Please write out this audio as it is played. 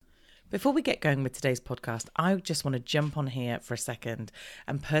Before we get going with today's podcast, I just want to jump on here for a second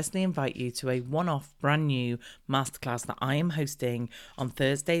and personally invite you to a one-off brand new masterclass that I am hosting on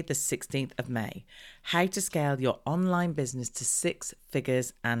Thursday, the 16th of May. How to scale your online business to 6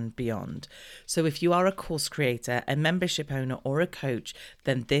 figures and beyond. So if you are a course creator, a membership owner, or a coach,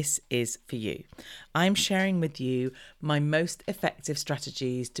 then this is for you. I'm sharing with you my most effective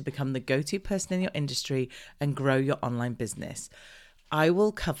strategies to become the go-to person in your industry and grow your online business. I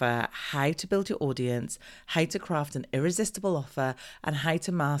will cover how to build your audience, how to craft an irresistible offer, and how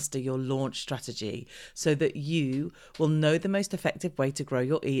to master your launch strategy so that you will know the most effective way to grow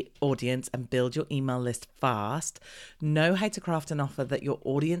your audience and build your email list fast, know how to craft an offer that your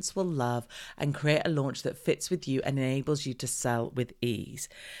audience will love, and create a launch that fits with you and enables you to sell with ease.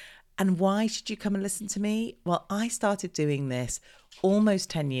 And why should you come and listen to me? Well, I started doing this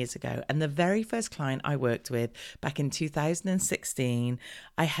almost 10 years ago. And the very first client I worked with back in 2016,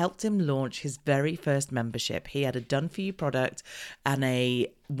 I helped him launch his very first membership. He had a done-for-you product and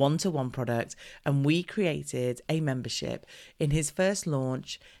a one-to-one product, and we created a membership. In his first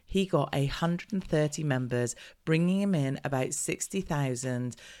launch, he got 130 members, bringing him in about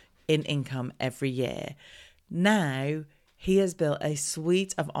 60,000 in income every year. Now, he has built a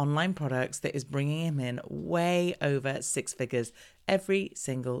suite of online products that is bringing him in way over 6 figures every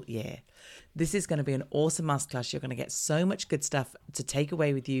single year. This is going to be an awesome masterclass. You're going to get so much good stuff to take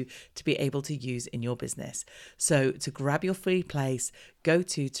away with you to be able to use in your business. So to grab your free place, go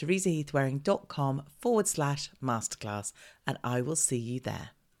to teresaheathwareing.com/masterclass, and I will see you there.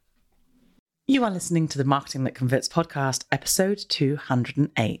 You are listening to the Marketing That Converts podcast, episode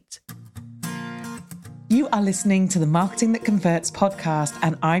 208. You are listening to the Marketing That Converts podcast,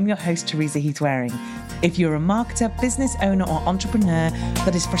 and I'm your host, Teresa Heath-Wareing. If you're a marketer, business owner, or entrepreneur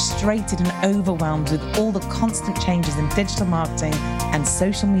that is frustrated and overwhelmed with all the constant changes in digital marketing and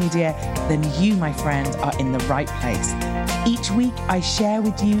social media, then you, my friend, are in the right place. Each week, I share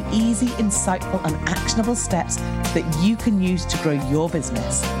with you easy, insightful, and actionable steps that you can use to grow your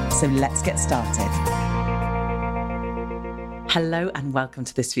business. So let's get started. Hello and welcome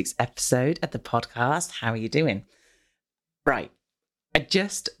to this week's episode of the podcast. How are you doing? Right. I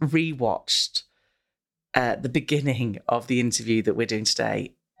just rewatched the beginning of the interview that we're doing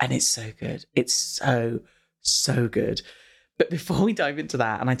today, and it's so good. It's so good. But before we dive into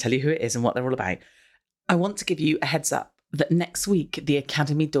that and I tell you who it is and what they're all about, I want to give you a heads up that next week the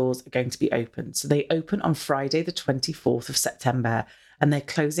Academy doors are going to be open. So they open on Friday the 24th of September and they're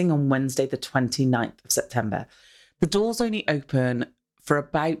closing on Wednesday the 29th of September. The doors only open for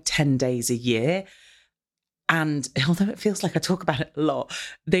about 10 days a year. And although it feels like I talk about it a lot,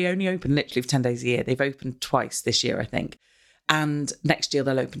 they only open literally for 10 days a year. They've opened twice this year, I think. And next year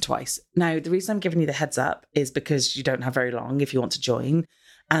they'll open twice. Now, the reason I'm giving you the heads up is because you don't have very long if you want to join.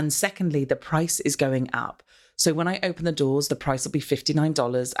 And secondly, the price is going up. So when I open the doors, the price will be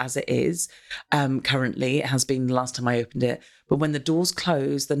 $59 as it is currently. It has been the last time I opened it. But when the doors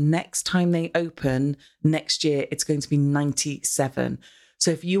close, the next time they open next year, it's going to be $97.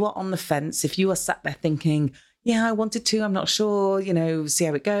 So if you are on the fence, if you are sat there thinking, yeah, I wanted to, I'm not sure, see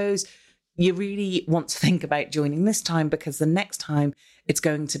how it goes, you really want to think about joining this time because the next time it's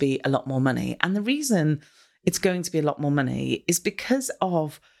going to be a lot more money. And the reason it's going to be a lot more money is because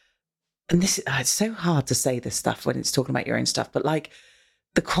of, and this it's so hard to say this stuff when it's talking about your own stuff, but like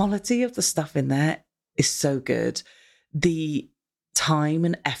the quality of the stuff in there is so good. The time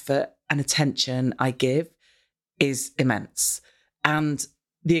and effort and attention I give is immense. And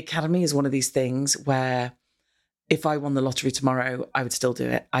the Academy is one of these things where if I won the lottery tomorrow, I would still do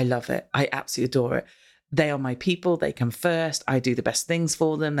it. I love it. I absolutely adore it. They are my people. They come first. I do the best things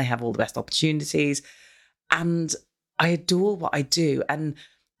for them. They have all the best opportunities. And I adore what I do. And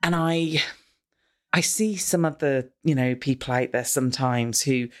I see some of the, people out there sometimes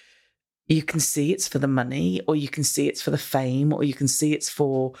who you can see it's for the money, or you can see it's for the fame, or you can see it's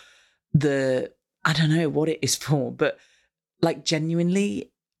for the, I don't know what it is for, but like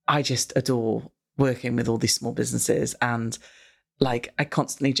genuinely, I just adore working with all these small businesses. And like, I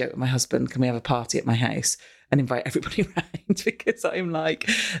constantly joke with my husband, can we have a party at my house and invite everybody around? Because I'm like,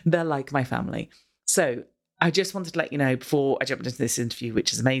 they're like my family. So I just wanted to let you know before I jumped into this interview,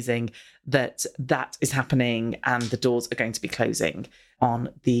 which is amazing, that is happening and the doors are going to be closing on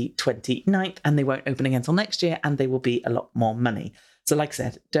the 29th and they won't open again until next year and they will be a lot more money. So like I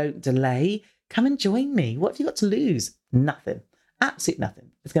said, don't delay. Come and join me. What have you got to lose? Nothing. Absolutely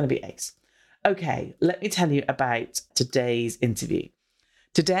nothing. It's going to be ace. Okay, let me tell you about today's interview.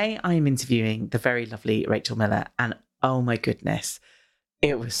 Today I am interviewing the very lovely Rachel Miller, and oh my goodness,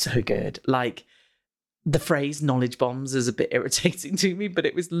 it was so good. Like, the phrase knowledge bombs is a bit irritating to me, but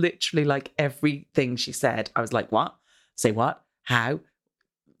it was literally like everything she said. I was like, what? Say what? How?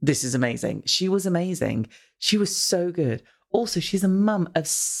 This is amazing. She was amazing. She was so good. Also, she's a mum of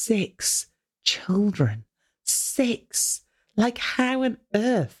 6 children. 6. Like, how on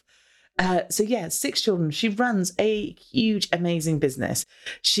earth? So yeah, 6 children. She runs a huge, amazing business.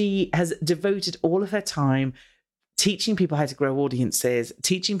 She has devoted all of her time teaching people how to grow audiences,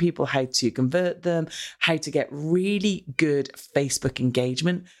 teaching people how to convert them, how to get really good Facebook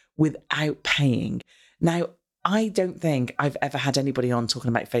engagement without paying. Now, I don't think I've ever had anybody on talking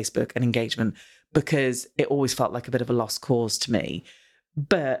about Facebook and engagement because it always felt like a bit of a lost cause to me.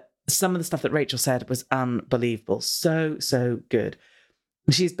 But some of the stuff that Rachel said was unbelievable. So, so good.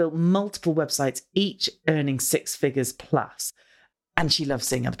 She's built multiple websites, each earning 6 figures plus. And she loves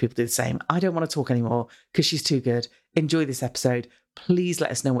seeing other people do the same. I don't want to talk anymore because she's too good. Enjoy this episode. Please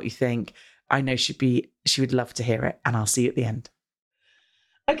let us know what you think. I know she would love to hear it. And I'll see you at the end.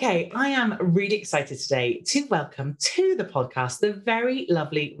 Okay, I am really excited today to welcome to the podcast the very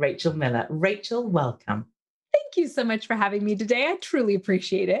lovely Rachel Miller. Rachel, welcome. Thank you so much for having me today. I truly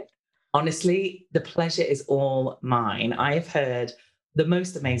appreciate it. Honestly, the pleasure is all mine. I have heard the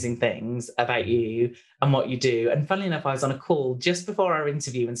most amazing things about you and what you do. And funnily enough, I was on a call just before our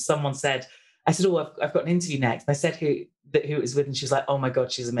interview and someone said, I said, oh, I've got an interview next. And I said who it was with, and she was like, oh my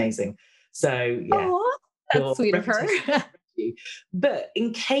God, she's amazing. So yeah. Oh, that's sweet of her. But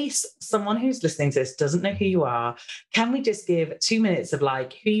in case someone who's listening to this doesn't know who you are, can we just give 2 minutes of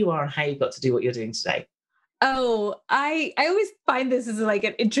like who you are and how you got to do what you're doing today? Oh, I always find this is like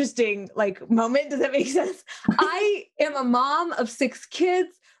an interesting like moment. Does that make sense? I am a mom of 6 kids.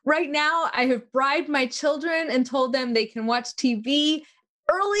 Right now, I have bribed my children and told them they can watch TV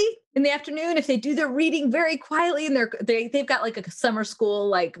early in the afternoon if they do their reading very quietly. And they've got like a summer school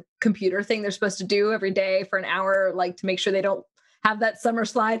like computer thing they're supposed to do every day for an hour, like to make sure they don't have that summer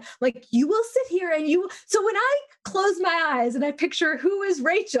slide. Like, you will sit here and you. So when I close my eyes and I picture who is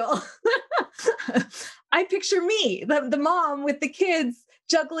Rachel, I picture me, the mom with the kids,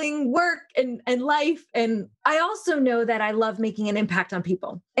 juggling work and life. And I also know that I love making an impact on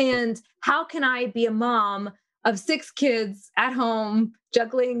people. And how can I be a mom of 6 kids at home,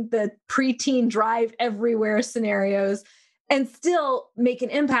 juggling the preteen drive everywhere scenarios and still make an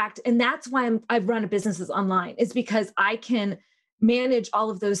impact? And that's why I've run businesses online, is because I can manage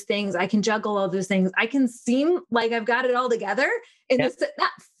all of those things. I can juggle all those things. I can seem like I've got it all together not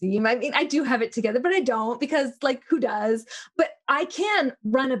seem, I mean, I do have it together, but I don't, because like, who does? But I can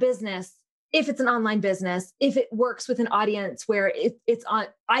run a business if it's an online business, if it works with an audience where it's on,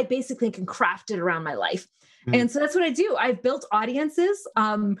 I basically can craft it around my life. And so that's what I do. I've built audiences.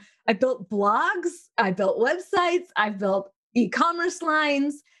 I built blogs. I built websites. I've built e-commerce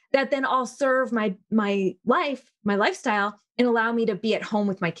lines that then all serve my lifestyle and allow me to be at home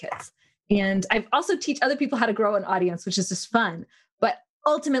with my kids. And I also teach other people how to grow an audience, which is just fun. But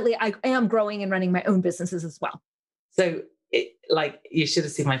ultimately, I am growing and running my own businesses as well. So, you should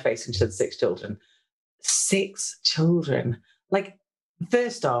have seen my face when she said 6 children. 6 children. Like,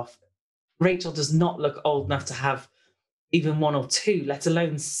 first off, Rachel does not look old enough to have even 1 or 2, let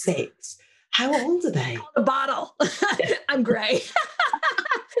alone 6. How old are they? A bottle. I'm gray.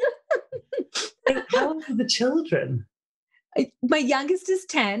 How old are the children? My youngest is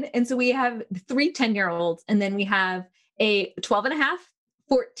 10. And so we have 3 10-year-olds. And then we have a 12 and a half,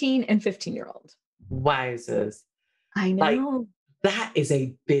 14 and 15-year-old. Wowzers. I know. Like, that is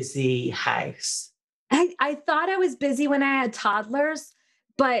a busy house. I thought I was busy when I had toddlers,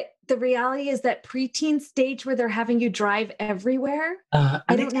 but the reality is that preteen stage where they're having you drive everywhere. And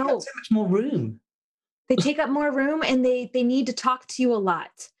I don't know. So much more room. They take up more room and they need to talk to you a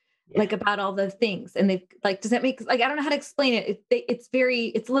lot. Yeah. Like about all the things. And they like, does that make, like, I don't know how to explain it.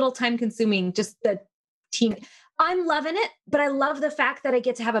 It's a little time consuming, just the teen. I'm loving it, but I love the fact that I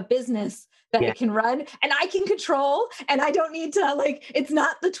get to have a business that I can run and I can control, and I don't need to, like, it's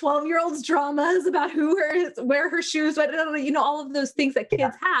not the 12-year-old's dramas about wear her shoes, all of those things that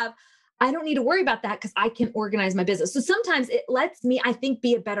kids have. I don't need to worry about that because I can organize my business. So sometimes it lets me, I think,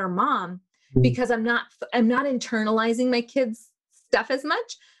 be a better mom because I'm not internalizing my kids' stuff as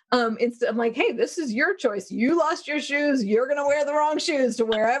much. Instead, I'm like, hey, this is your choice. You lost your shoes. You're going to wear the wrong shoes to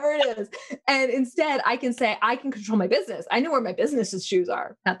wherever it is. And instead I can say, I can control my business. I know where my business's shoes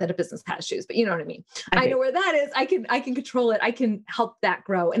are. Not that a business has shoes, but you know what I mean? I know where that is. I can control it. I can help that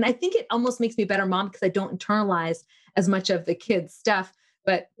grow. And I think it almost makes me a better mom because I don't internalize as much of the kids' stuff.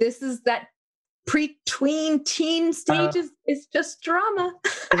 But this is that pre-tween teen stage is just drama.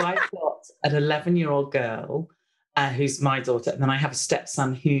 So I've got an 11-year-old girl who's my daughter. And then I have a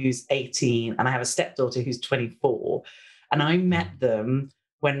stepson who's 18 and I have a stepdaughter who's 24. And I met them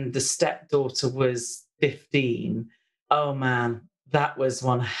when the stepdaughter was 15. Oh man, that was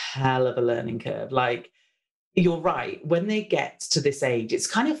one hell of a learning curve. Like, you're right. When they get to this age, it's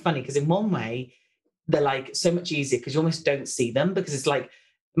kind of funny because in one way, they're like so much easier because you almost don't see them, because it's like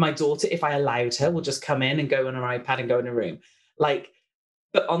my daughter, if I allowed her, will just come in and go on her iPad and go in a room. Like,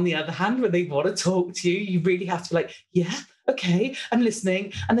 but on the other hand, when they want to talk to you, you really have to be like, yeah, okay, I'm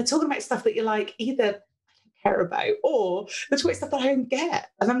listening. And they're talking about stuff that you're like, either I don't care about, or they're talking about stuff that I don't get.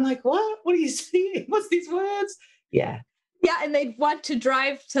 And I'm like, what? What are you saying? What's these words? Yeah. Yeah, and they want to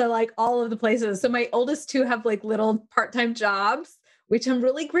drive to like all of the places. So my oldest two have like little part-time jobs, which I'm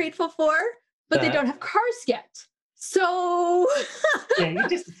really grateful for, but they don't have cars yet. So, yeah, you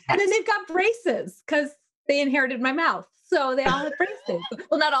just and then they've got braces because they inherited my mouth. So they all have braces.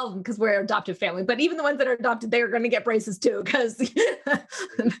 Well, not all of them because we're an adoptive family, but even the ones that are adopted, they are going to get braces too because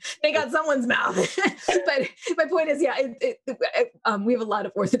they got someone's mouth. But my point is, yeah, we have a lot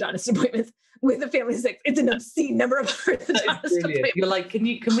of orthodontist appointments with a family of 6. It's an obscene number of orthodontist appointments. You're like, can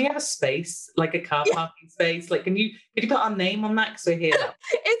we have a space, like a car parking space? Like, can you put our name on that? Because we're here now. But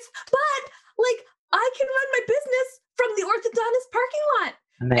like, I can run my business from the orthodontist parking lot.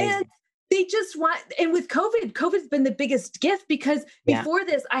 Amazing. And they just want, and with COVID's been the biggest gift because before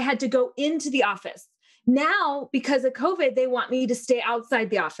this, I had to go into the office. Now, because of COVID, they want me to stay outside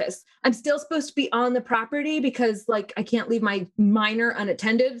the office. I'm still supposed to be on the property because like I can't leave my minor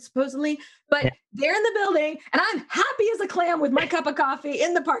unattended, supposedly, but they're in the building and I'm happy as a clam with my cup of coffee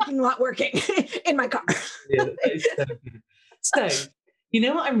in the parking lot working in my car. Yeah, that is so good. So, you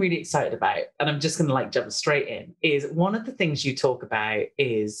know what I'm really excited about, and I'm just going to like jump straight in, is one of the things you talk about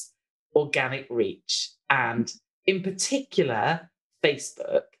is organic reach, and in particular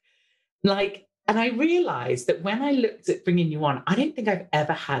Facebook. Like, and I realized that when I looked at bringing you on, I don't think I've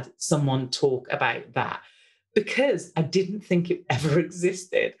ever had someone talk about that because I didn't think it ever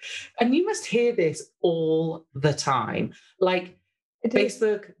existed. And you must hear this all the time. Like,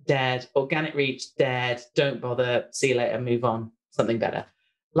 Facebook dead, organic reach dead, don't bother, see you later, move on, something better.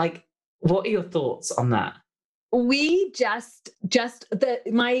 Like, what are your thoughts on that? We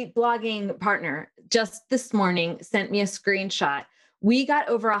my blogging partner just this morning sent me a screenshot. We got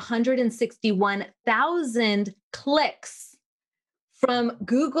over 161,000 clicks from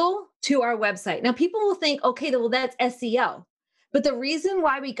Google to our website. Now people will think, okay, well, that's SEO. But the reason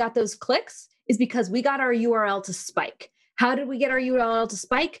why we got those clicks is because we got our URL to spike. How did we get our URL to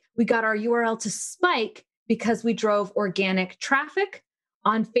spike? We got our URL to spike because we drove organic traffic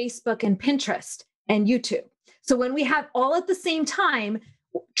on Facebook and Pinterest and YouTube. So when we have all at the same time,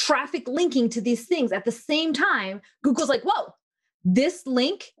 traffic linking to these things at the same time, Google's like, whoa, this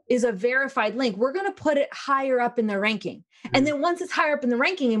link is a verified link. We're going to put it higher up in the ranking. Mm-hmm. And then once it's higher up in the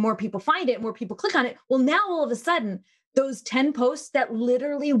ranking and more people find it, more people click on it, well, now all of a sudden, those 10 posts that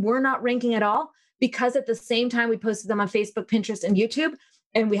literally were not ranking at all, because at the same time we posted them on Facebook, Pinterest, and YouTube,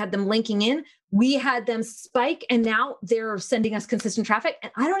 and we had them linking in, we had them spike, and now they're sending us consistent traffic,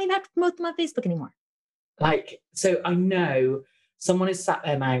 and I don't even have to promote them on Facebook anymore. Like, so I know someone is sat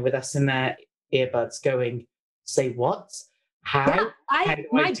there now with us in their earbuds going, say what? How? Yeah,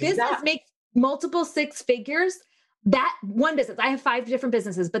 my business makes multiple 6 figures. That one business, I have 5 different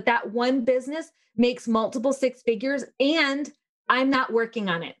businesses, but that one business makes multiple 6 figures, and I'm not working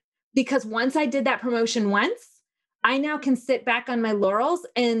on it because once I did that promotion once, I now can sit back on my laurels,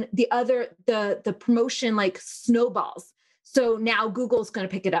 and the promotion like snowballs. So now Google's going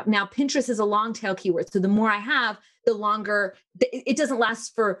to pick it up. Now Pinterest is a long tail keyword. So the more I have, the longer it doesn't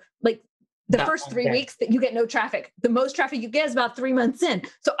last for like the first 3 weeks that you get no traffic. The most traffic you get is about 3 months in.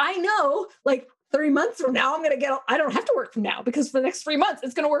 So I know like 3 months from now, I don't have to work from now because for the next 3 months,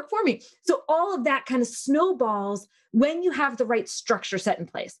 it's going to work for me. So all of that kind of snowballs when you have the right structure set in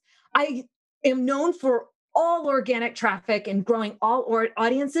place. I am known for all organic traffic and growing all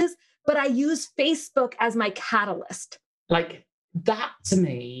audiences, but I use Facebook as my catalyst. Like that to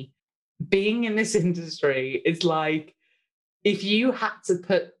me, being in this industry is like, if you had to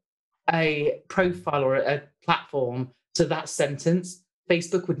put a profile or a platform to that sentence,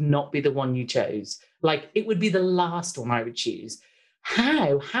 Facebook would not be the one you chose. Like it would be the last one I would choose.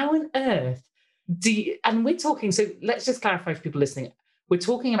 How on earth do you, and we're talking, so let's just clarify for people listening. We're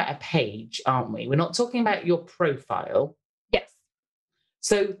talking about a page, aren't we? We're not talking about your profile. Yes.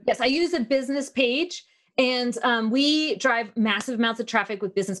 So yes, I use a business page. And we drive massive amounts of traffic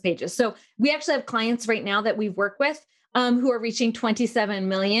with business pages. So we actually have clients right now that we've worked with who are reaching 27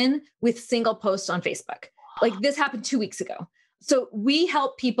 million with single posts on Facebook. Like this happened 2 weeks ago. So we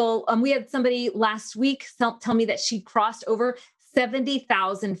help people. We had somebody last week tell me that she crossed over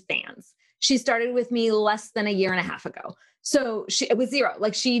 70,000 fans. She started with me less than a year and a half ago. So it was zero.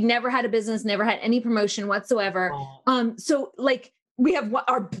 Like she never had a business, never had any promotion whatsoever. So like we have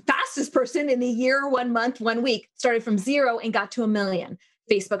our fastest person in a year, 1 month, 1 week started from zero and got to 1 million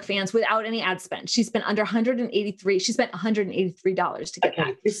Facebook fans without any ad spend. She spent under 183. She spent $183 to get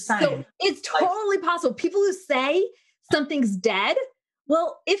that. So it's totally possible. People who say something's dead,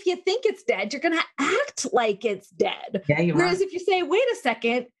 well, if you think it's dead, you're going to act like it's dead. Yeah, Whereas if you say, wait a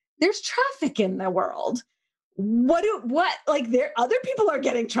second, there's traffic in the world. Other people are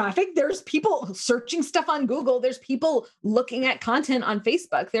getting traffic. There's people searching stuff on Google. There's people looking at content on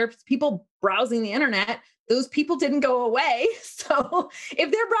Facebook. There's people browsing the internet. Those people didn't go away. So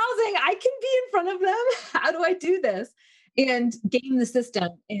if they're browsing, I can be in front of them. How do I do this? And game the system.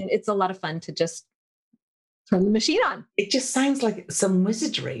 And it's a lot of fun to just turn the machine on. It just sounds like some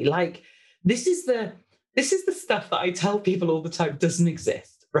wizardry. Like this is the stuff that I tell people all the time doesn't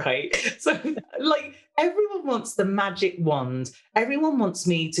exist, right? So like everyone wants the magic wand. Everyone wants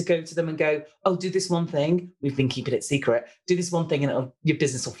me to go to them and go, oh, do this one thing. We've been keeping it secret. Do this one thing and your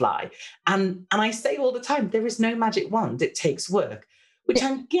business will fly. And I say all the time, there is no magic wand. It takes work, which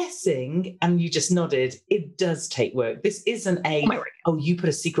I'm guessing, and you just nodded, it does take work. This isn't you put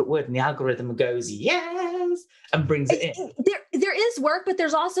a secret word in the algorithm and goes, yes, and brings it in. There is work, but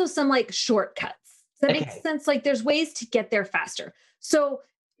there's also some like shortcuts. Does that make sense? Like there's ways to get there faster. So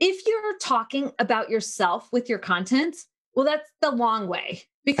if you're talking about yourself with your content, well, that's the long way.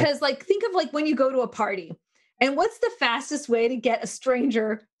 Because like, think of like when you go to a party and what's the fastest way to get a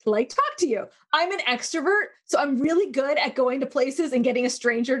stranger to like talk to you? I'm an extrovert, so I'm really good at going to places and getting a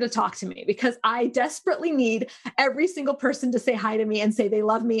stranger to talk to me because I desperately need every single person to say hi to me and say they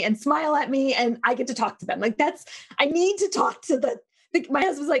love me and smile at me and I get to talk to them. Like I need to talk to my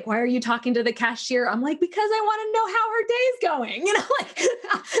husband's like, why are you talking to the cashier? I'm like, because I want to know how her day's going. You know,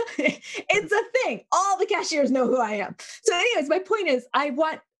 like it's a thing. All the cashiers know who I am. So anyways, my point is I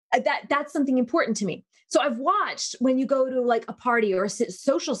want that's something important to me. So I've watched when you go to like a party or a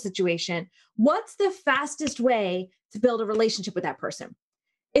social situation, what's the fastest way to build a relationship with that person?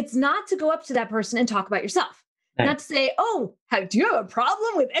 It's not to go up to that person and talk about yourself. Right. Not to say, oh, do you have a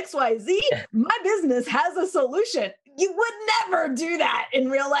problem with XYZ? My business has a solution. You would never do that in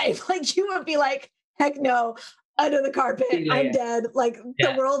real life. Like you would be like, heck no, under the carpet, I'm dead. Like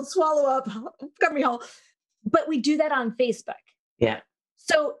the world swallow up, cover me whole. But we do that on Facebook. Yeah.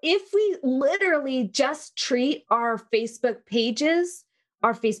 So if we literally just treat our Facebook pages,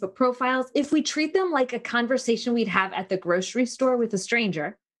 our Facebook profiles, if we treat them like a conversation we'd have at the grocery store with a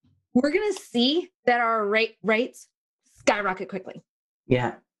stranger, we're going to see that our rates skyrocket quickly.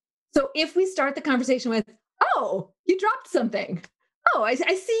 Yeah. So if we start the conversation with, oh, you dropped something. Oh, I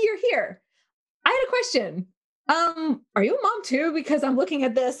see you're here. I had a question. Are you a mom too? Because I'm looking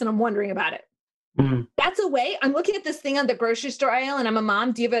at this and I'm wondering about it. Mm-hmm. That's a way. I'm looking at this thing on the grocery store aisle and I'm a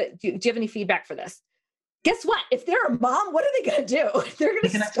mom. Do you have any feedback for this? Guess what? If they're a mom, what are they going to do? They're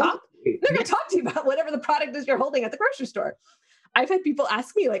going to stop. They're going to talk to you about whatever the product is you're holding at the grocery store. I've had people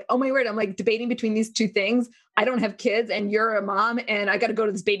ask me like, oh my word, I'm like debating between these two things. I don't have kids and you're a mom and I got to go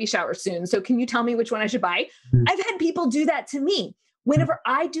to this baby shower soon. So can you tell me which one I should buy? Mm-hmm. I've had people do that to me. Whenever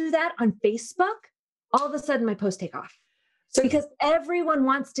I do that on Facebook, all of a sudden my posts take off. So because everyone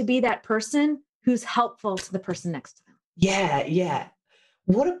wants to be that person who's helpful to the person next to them. Yeah, yeah.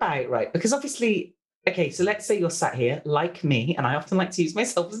 What about, right? Because obviously, okay, so let's say you're sat here like me, and I often like to use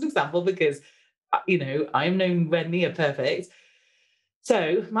myself as an example because, you know, I'm known when near perfect.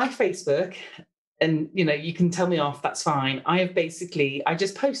 So my Facebook, and, you know, you can tell me off, that's fine. I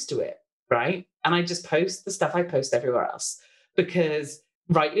just post to it, right? And I just post the stuff I post everywhere else because,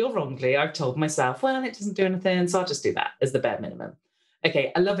 rightly or wrongly, I've told myself, well, it doesn't do anything, so I'll just do that as the bare minimum.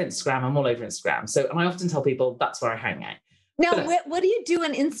 Okay, I love Instagram. I'm all over Instagram. So, and I often tell people that's where I hang out. Now, what do you do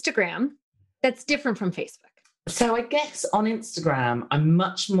on Instagram that's different from Facebook? So I guess on Instagram, I'm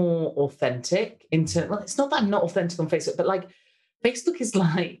much more authentic well, it's not that I'm not authentic on Facebook, but like Facebook is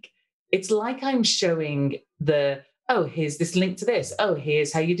like, it's like I'm showing here's this link to this. Oh,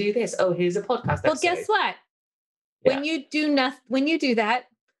 here's how you do this. Oh, here's a podcast episode. Well, guess what? Yeah. When you do that,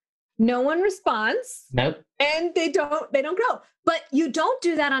 no one responds. Nope. And they don't grow. But you don't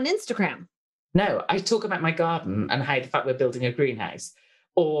do that on Instagram. No, I talk about my garden and how the fact we're building a greenhouse,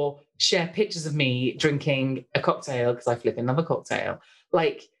 or share pictures of me drinking a cocktail because I flip another cocktail.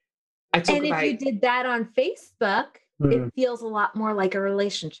 Like I talk about. And if you did that on Facebook, it feels a lot more like a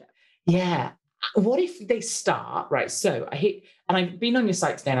relationship. Yeah. what if they start, right? So and I've been on your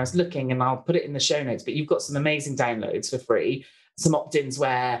site today and I was looking, and I'll put it in the show notes, but you've got some amazing downloads for free, some opt-ins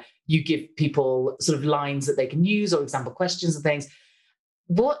where you give people sort of lines that they can use or example questions and things.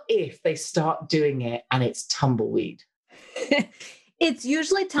 What if they start doing it and it's tumbleweed? It's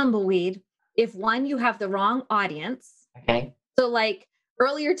usually tumbleweed if one, you have the wrong audience. Okay. So like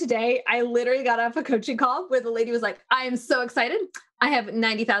earlier today, I literally got off a coaching call where the lady was like, I am so excited. I have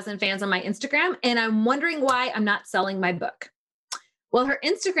 90,000 fans on my Instagram, and I'm wondering why I'm not selling my book. Well, her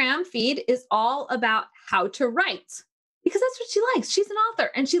Instagram feed is all about how to write, because that's what she likes. She's an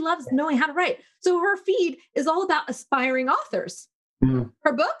author and she loves knowing how to write. So her feed is all about aspiring authors. Mm.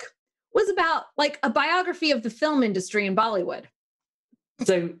 Her book was about like a biography of the film industry in Bollywood.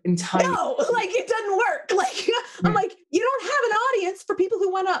 So entirely. No, like it doesn't work. Like I'm like, you don't have an audience for people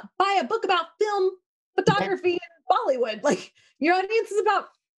who want to buy a book about film photography in Bollywood. Like your audience is about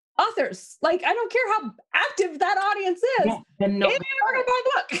authors. Like I don't care how active that audience is. Yeah, they're not going to buy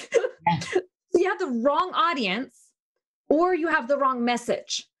a book. Yeah. So you have the wrong audience, or you have the wrong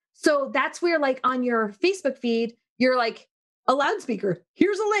message. So that's where, like on your Facebook feed, you're like a loudspeaker.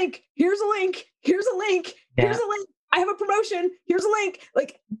 Here's a link. Here's a link. Here's a link. Here's a link. I have a promotion. Here's a link.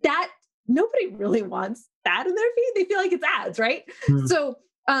 Like that. Nobody really wants that in their feed. They feel like it's ads, right? Mm.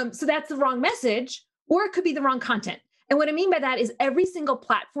 So that's the wrong message, or it could be the wrong content. And what I mean by that is every single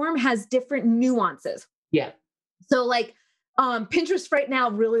platform has different nuances. Yeah. So like Pinterest right now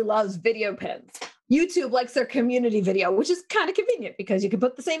really loves video pins. YouTube likes their community video, which is kind of convenient because you can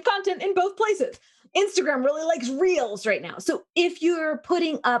put the same content in both places. Instagram really likes reels right now. So if you're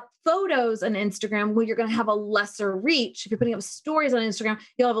putting up photos on Instagram, well, you're going to have a lesser reach. If you're putting up stories on Instagram,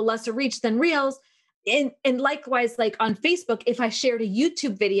 you'll have a lesser reach than reels. And likewise, like on Facebook, if I shared a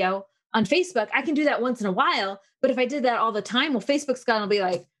YouTube video on Facebook, I can do that once in a while. But if I did that all the time, well, Facebook's going to be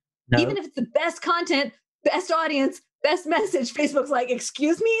like, no. Even if it's the best content, best audience, best message, Facebook's like,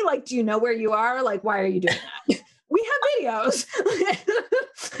 excuse me, like, do you know where you are? Like, why are you doing that? We have videos.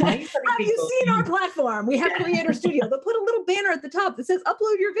 Have you seen our platform? We have Creator Studio. They'll put a little banner at the top that says,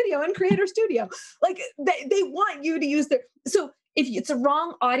 upload your video in Creator Studio. Like they want you to use their, so if it's a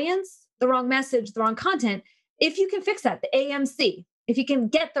wrong audience, the wrong message, the wrong content, if you can fix that, the AMC, if you can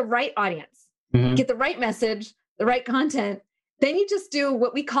get the right audience, get the right message, the right content, then you just do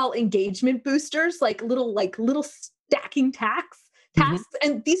what we call engagement boosters, like little stacking tasks.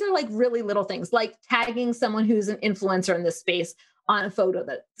 And these are like really little things, like tagging someone who's an influencer in this space on a photo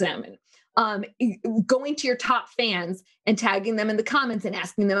that's them, and going to your top fans and tagging them in the comments and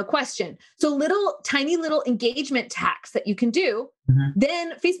asking them a question. So tiny little engagement tasks that you can do.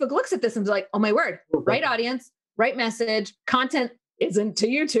 Then Facebook looks at this and is like, oh my word, right audience, right message, content isn't to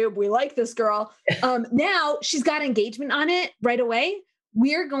YouTube. We like this girl. Now she's got engagement on it right away.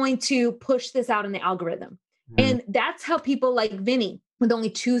 We're going to push this out in the algorithm. And that's how people like Vinny, with only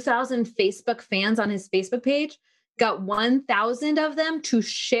 2,000 Facebook fans on his Facebook page, got 1,000 of them to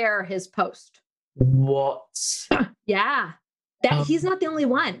share his post. What? Yeah. He's not the only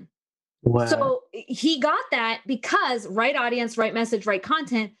one. Wow. So he got that because right audience, right message, right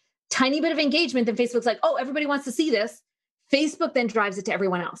content, tiny bit of engagement. Then Facebook's like, oh, everybody wants to see this. Facebook then drives it to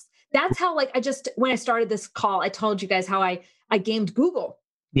everyone else. That's how, like, when I started this call, I told you guys how I gamed Google.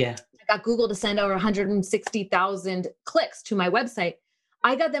 Yeah. I got Google to send over 160,000 clicks to my website.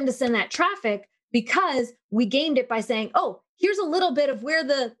 I got them to send that traffic because we gamed it by saying, oh, here's a little bit of where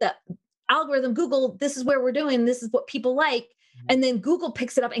the algorithm, Google, this is where we're doing, this is what people like. And then Google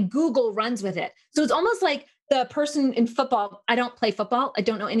picks it up and Google runs with it. So it's almost like the person in football. I don't play football. I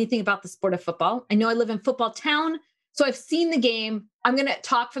don't know anything about the sport of football. I know I live in football town. So I've seen the game. I'm going to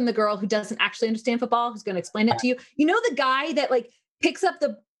talk from the girl who doesn't actually understand football, who's going to explain it to you. You know, the guy that like picks up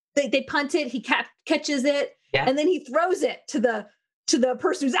they punt it, he catches it, and then he throws it to the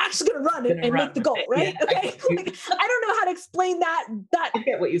person who's actually going to run and make the goal, right? Yeah, okay. I don't know how to explain that. I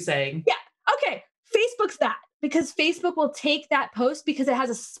get what you're saying. Yeah. Okay. Facebook's that, because Facebook will take that post because it has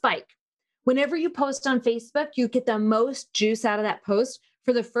a spike. Whenever you post on Facebook, you get the most juice out of that post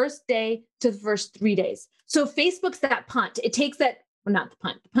for the first day to the first 3 days. So Facebook's that punt. It takes that, well, not the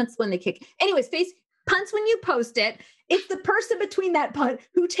punt. The punt's when they kick. Anyways, punts when you post it. It's the person between that punt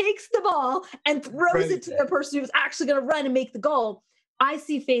who takes the ball and throws it to the person who's actually going to run and make the goal. I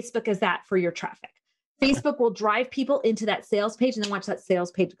see Facebook as that for your traffic. Facebook will drive people into that sales page and then watch that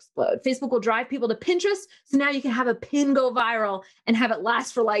sales page explode. Facebook will drive people to Pinterest. So now you can have a pin go viral and have it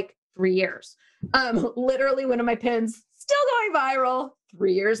last for like 3 years. Literally one of my pins still going viral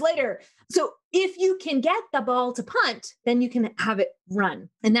 3 years later. So if you can get the ball to punt, then you can have it run.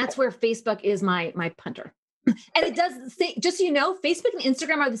 And that's where Facebook is my punter. And it does say, just so you know, Facebook and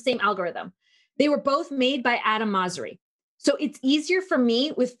Instagram are the same algorithm. They were both made by Adam Mosseri. So it's easier for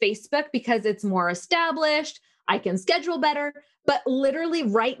me with Facebook because it's more established. I can schedule better. But literally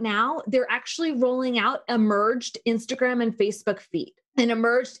right now, they're actually rolling out a merged Instagram and Facebook feed, an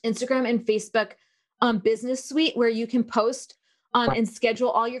merged Instagram and Facebook business suite where you can post and schedule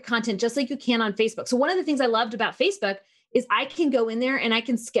all your content just like you can on Facebook. So one of the things I loved about Facebook is I can go in there and I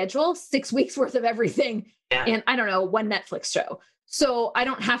can schedule 6 weeks worth of everything. Yeah. And I don't know, one Netflix show. So I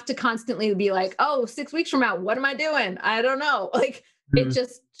don't have to constantly be like, oh, 6 weeks from now, what am I doing? I don't know. Like it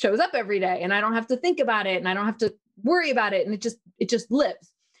just shows up every day and I don't have to think about it and I don't have to worry about it. And it just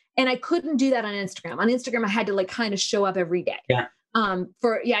lives. And I couldn't do that on Instagram. On Instagram, I had to like kind of show up every day. Yeah. I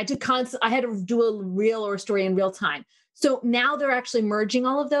had to do a reel or a story in real time. So now they're actually merging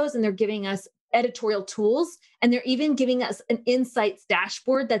all of those and they're giving us editorial tools. And they're even giving us an insights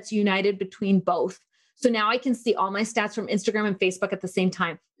dashboard that's united between both. So now I can see all my stats from Instagram and Facebook at the same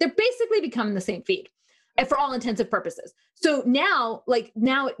time. They're basically becoming the same feed and for all intents and purposes. So now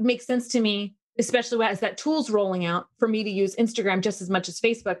it makes sense to me, especially as that tool's rolling out, for me to use Instagram just as much as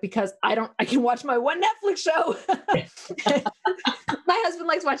Facebook because I can watch my one Netflix show. My husband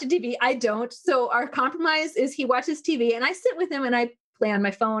likes watching TV. I don't. So our compromise is he watches TV and I sit with him and I play on my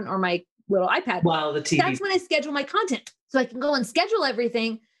phone or my little iPad. While the TV. That's when I schedule my content. So I can go and schedule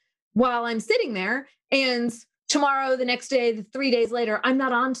everything while I'm sitting there. And tomorrow, the next day, 3 days later, I'm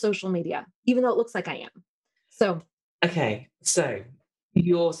not on social media, even though it looks like I am. So. Okay. So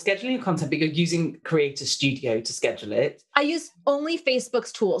you're scheduling your content, but you're using Creator Studio to schedule it. I use only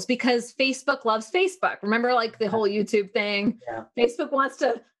Facebook's tools because Facebook loves Facebook. Remember like the whole YouTube thing? Yeah. Facebook wants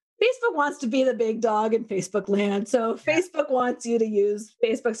to be the big dog in Facebook land. So Facebook wants you to use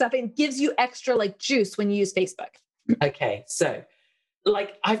Facebook stuff and gives you extra like juice when you use Facebook. Okay. So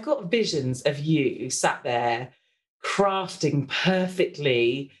like I've got visions of you sat there crafting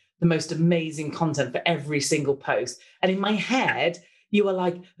perfectly the most amazing content for every single post. And in my head, you are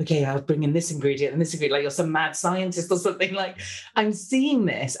like, okay, I'll bring in this ingredient and this ingredient, like you're some mad scientist or something. Like I'm seeing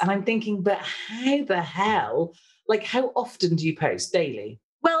this and I'm thinking, but how the hell, like how often do you post? Daily?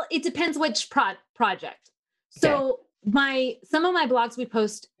 Well, it depends which project. So some of my blogs, we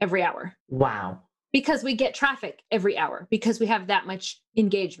post every hour. Wow. Because we get traffic every hour because we have that much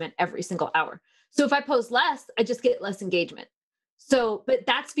engagement every single hour. So if I post less, I just get less engagement. So, but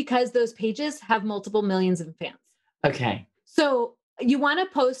that's because those pages have multiple millions of fans. Okay. So you want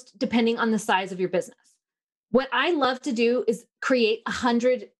to post depending on the size of your business. What I love to do is create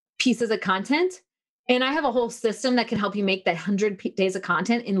 100 pieces of content. And I have a whole system that can help you make that 100 days of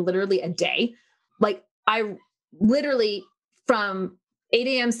content in literally a day. Like I literally from 8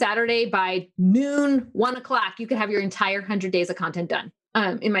 a.m. Saturday by noon, 1 o'clock, you could have your entire 100 days of content done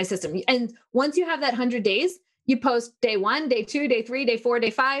in my system. And once you have that 100 days, you post day 1, day 2, day 3, day 4, day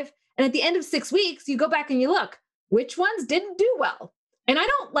 5. And at the end of 6 weeks, you go back and you look, which ones didn't do well? And I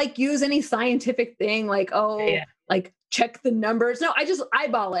don't like use any scientific thing like, like check the numbers. No, I just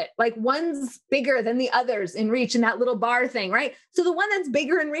eyeball it. Like one's bigger than the others in reach in that little bar thing, right? So the one that's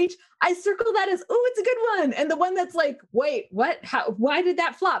bigger in reach, I circle that as, oh, it's a good one. And the one that's like, wait, what? How? Why did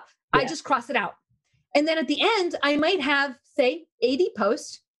that flop? Yeah. I just cross it out. And then at the end, I might have, say, 80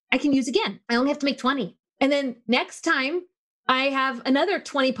 posts I can use again. I only have to make 20. And then next time I have another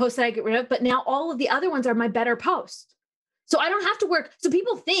 20 posts that I get rid of, but now all of the other ones are my better posts. So I don't have to work. So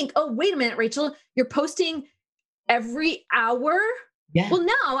people think, oh, wait a minute, Rachel, you're posting every hour? Yeah. Well,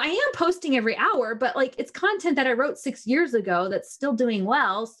 no, I am posting every hour, but like it's content that I wrote 6 years ago that's still doing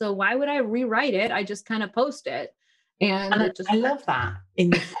well. So why would I rewrite it? I just kind of post it. And I love that in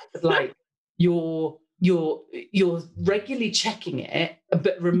the fact of like you're regularly checking it,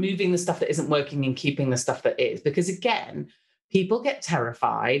 but removing the stuff that isn't working and keeping the stuff that is. Because again, people get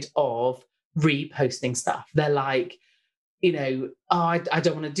terrified of reposting stuff. They're like, oh, I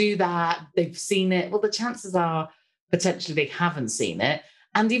don't want to do that. They've seen it. Well, the chances are potentially they haven't seen it.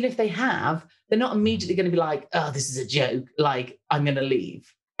 And even if they have, they're not immediately going to be like, oh, this is a joke. Like, I'm going to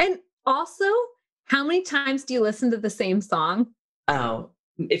leave. And also, how many times do you listen to the same song? Oh,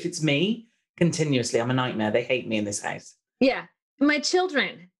 if it's me, continuously. I'm a nightmare. They hate me in this house. Yeah. My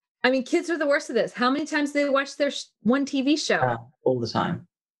children. I mean, kids are the worst of this. How many times do they watch their one TV show? All the time.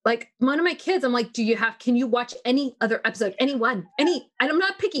 Like one of my kids, I'm like, can you watch any other episode? I'm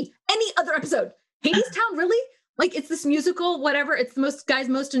not picky. Any other episode. Hadestown, really? Like it's this musical, whatever. It's the guy's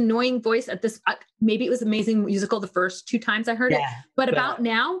most annoying voice at this. Maybe it was Amazing Musical the first 2 times I heard it. But about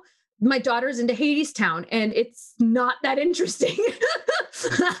now, my daughter's into Hadestown and it's not that interesting.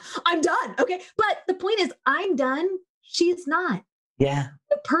 I'm done. Okay. But the point is I'm done. She's not. Yeah.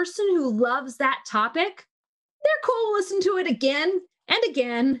 The person who loves that topic, they're cool. Listen to it again and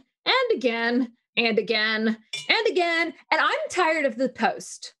again and again and again and again. And I'm tired of the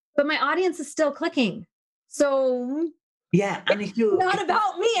post, but my audience is still clicking. So yeah, and if you're not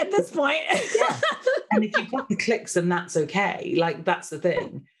about me at this point. yeah, and if you've got the clicks, then that's okay. Like, that's the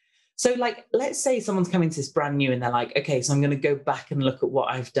thing. So, like, let's say someone's coming to this brand new and they're like, okay, so I'm going to go back and look at what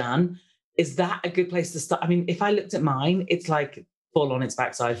I've done. Is that a good place to start? I mean, if I looked at mine, it's like fall on its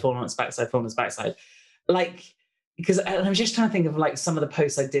backside, fall on its backside, fall on its backside. Like, because I'm just trying to think of like some of the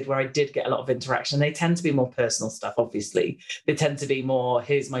posts I did where I did get a lot of interaction. They tend to be more personal stuff, obviously. They tend to be more,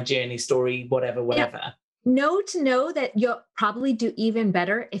 here's my journey story, whatever. Yeah. Know that you'll probably do even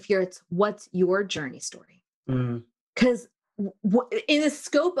better if it's what's your journey story. Because in the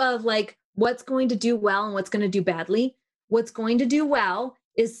scope of like what's going to do well and what's going to do badly, what's going to do well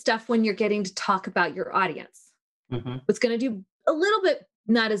is stuff when you're getting to talk about your audience. What's going to do a little bit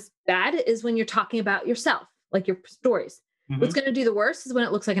not as bad is when you're talking about yourself, like your stories. What's going to do the worst is when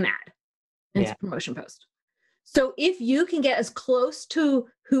it looks like an ad and it's a promotion post. So if you can get as close to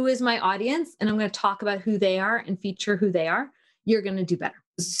who is my audience, and I'm going to talk about who they are and feature who they are, you're going to do better.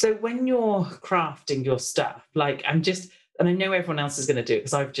 So when you're crafting your stuff, like and I know everyone else is going to do it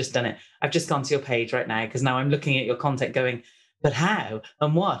because I've just done it. I've just gone to your page right now because now I'm looking at your content going, but how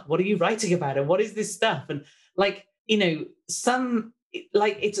and what? What are you writing about? And what is this stuff? And like, you know,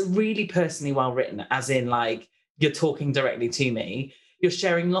 it's really personally well written, as in like you're talking directly to me. You're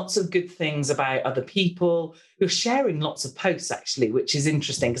sharing lots of good things about other people. You're sharing lots of posts, actually, which is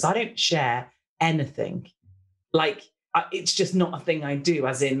interesting because I don't share anything. Like, it's just not a thing I do,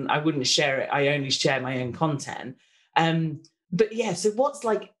 as in I wouldn't share it. I only share my own content. But yeah, so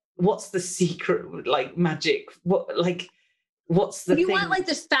what's the secret, like magic? What's the you thing? Want like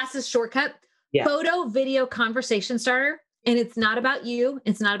the fastest shortcut? Yeah. Photo, video, conversation starter. And it's not about you.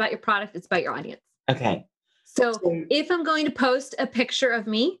 It's not about your product. It's about your audience. Okay. So if I'm going to post a picture of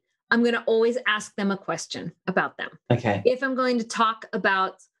me, I'm going to always ask them a question about them. Okay. If I'm going to talk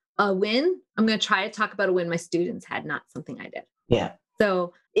about a win, I'm going to try to talk about a win my students had, not something I did. Yeah.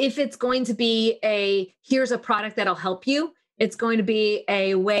 So if it's going to be here's a product that'll help you, it's going to be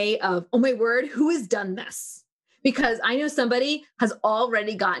a way of, oh my word, who has done this? Because I know somebody has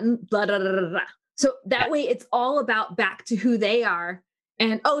already gotten blah, blah, blah, blah, blah. So that way it's all about back to who they are.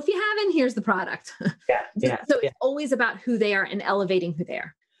 And, if you haven't, here's the product. So it's always about who they are and elevating who they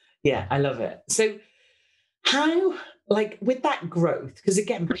are. Yeah, I love it. So how, like with that growth, because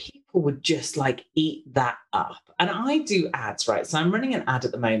again, people would just like eat that up. And I do ads, right? So I'm running an ad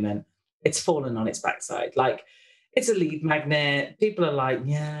at the moment. It's fallen on its backside. Like it's a lead magnet. People are like,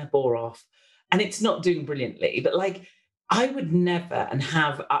 yeah, bore off. And it's not doing brilliantly. But like, I would never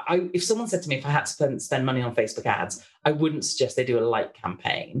if someone said to me, if I had to spend money on Facebook ads, I wouldn't suggest they do a like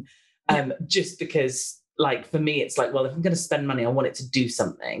campaign. Just because like, for me, it's like, well, if I'm going to spend money, I want it to do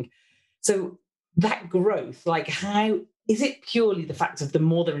something. So that growth, like how, is it purely the fact of the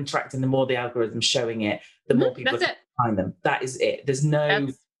more they're interacting, the more the algorithm's showing it, the more people find them. That is it. There's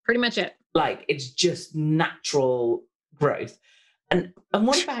that's pretty much it. Like, it's just natural growth. And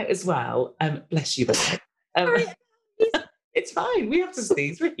what about as well, bless you, but it's fine. We have to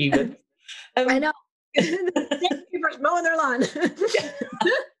sneeze. We're human. I know. Neighbors mowing their lawn.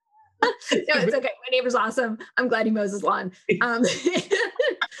 No, it's okay. My neighbor's awesome. I'm glad he mows his lawn.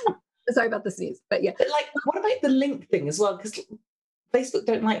 Sorry about the sneeze, but yeah. But like, what about the link thing as well? Because Facebook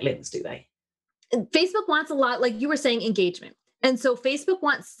don't like links, do they? Facebook wants a lot, like you were saying, engagement. And so Facebook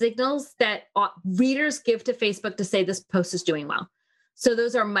wants signals that readers give to Facebook to say this post is doing well. So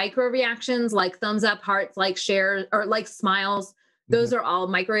those are micro reactions like thumbs up, hearts, like share, or like smiles. Those are all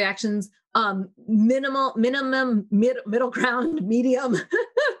micro reactions. Middle ground, medium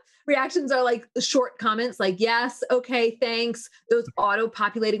reactions are like short comments like yes, okay, thanks. Those auto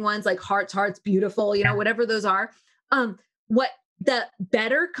populating ones like hearts, beautiful, whatever those are. What the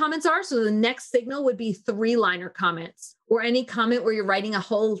better comments are. So the next signal would be 3-liner comments, or any comment where you're writing a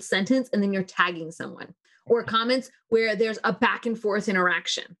whole sentence and then you're tagging someone, or comments where there's a back and forth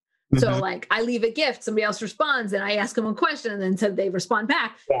interaction. So like I leave a gift, somebody else responds, and I ask them a question, and then so they respond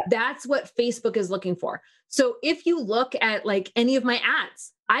back. Yeah. That's what Facebook is looking for. So if you look at like any of my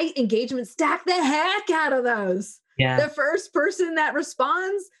ads, I engagement stack the heck out of those. Yeah. The first person that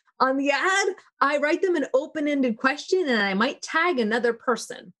responds on the ad, I write them an open-ended question, and I might tag another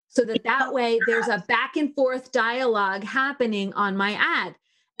person so that way there's a back and forth dialogue happening on my ad.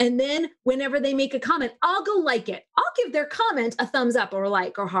 And then whenever they make a comment, I'll go like it. I'll give their comment a thumbs up or a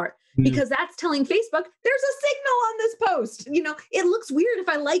like or heart, because that's telling Facebook there's a signal on this post. It looks weird if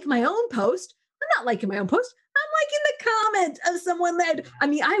I like my own post. I'm not liking my own post. I'm liking the comment of someone that,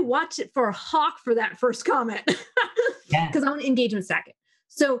 I watch it for a hawk for that first comment because I want to engagement stack it.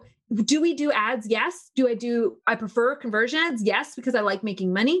 So do we do ads? Yes. I prefer conversion ads? Yes, because I like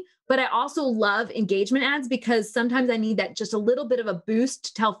making money, but I also love engagement ads because sometimes I need that just a little bit of a boost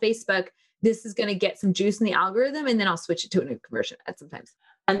to tell Facebook this is going to get some juice in the algorithm, and then I'll switch it to a new conversion ad sometimes.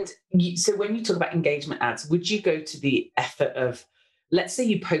 And so when you talk about engagement ads, would you go to the effort of, let's say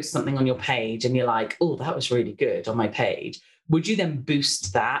you post something on your page and you're like, oh, that was really good on my page. Would you then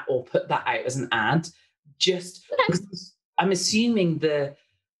boost that or put that out as an ad? Just because I'm assuming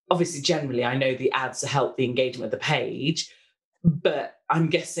obviously generally I know the ads help the engagement of the page, but I'm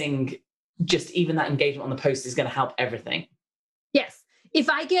guessing just even that engagement on the post is going to help everything. Yes. If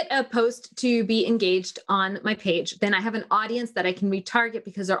I get a post to be engaged on my page, then I have an audience that I can retarget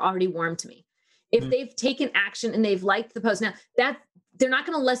because they're already warm to me. If they've taken action and they've liked the post, now that they're not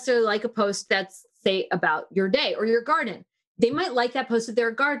going to necessarily like a post that's, say, about your day or your garden. They might like that post if they're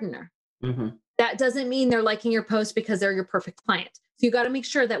a gardener. Mm-hmm. That doesn't mean they're liking your post because they're your perfect client. So you got to make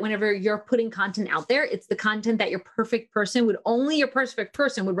sure that whenever you're putting content out there, it's the content that your perfect person would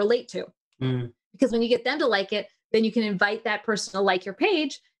relate to. Because when you get them to like it, then you can invite that person to like your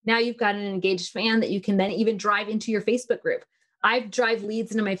page. Now you've got an engaged fan that you can then even drive into your Facebook group. I've drive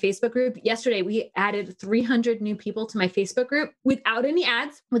leads into my Facebook group. Yesterday, we added 300 new people to my Facebook group without any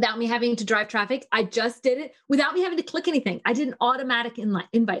ads, without me having to drive traffic. I just did it without me having to click anything. I did an automatic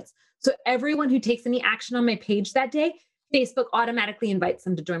invites. So everyone who takes any action on my page that day, Facebook automatically invites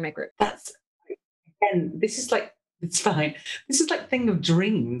them to join my group. This is like, it's fine. This is like thing of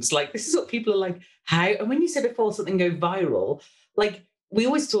dreams. Like, this is what people are like, how, and when you said before something go viral, like, we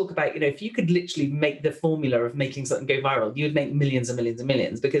always talk about, if you could literally make the formula of making something go viral, you would make millions and millions and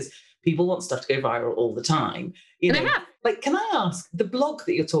millions because people want stuff to go viral all the time. And I have. Like, can I ask, the blog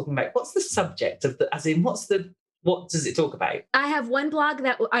that you're talking about, what's the subject of what does it talk about? I have one blog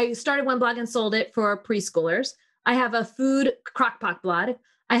that I started one blog and sold it for preschoolers. I have a food crockpot blog.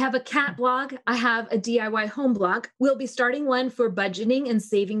 I have a cat blog. I have a DIY home blog. We'll be starting one for budgeting and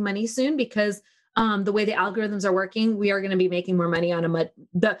saving money soon because the way the algorithms are working, we are going to be making more money on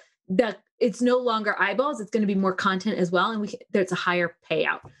it's no longer eyeballs. It's going to be more content as well. And there's a higher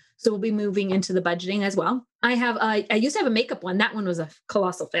payout. So we'll be moving into the budgeting as well. I used to have a makeup one. That one was a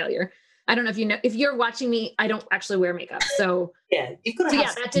colossal failure. I don't know if you know, if you're watching me, I don't actually wear makeup. So yeah, you've got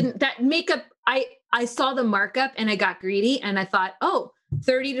to that makeup, I saw the markup and I got greedy and I thought,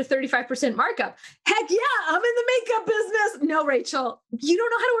 30 to 35% markup. Heck yeah, I'm in the makeup business. No, Rachel, you don't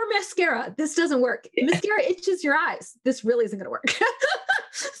know how to wear mascara. This doesn't work. Mascara itches your eyes. This really isn't going to work.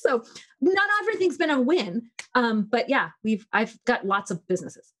 So not everything's been a win. But yeah, I've got lots of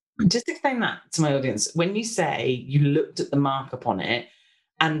businesses. Just explain that to my audience. When you say you looked at the markup on it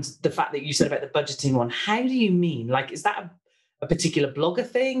and the fact that you said about the budgeting one, how do you mean? Like, is that a particular blogger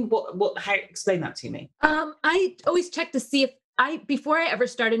thing? How, explain that to me. I always check to see if before I ever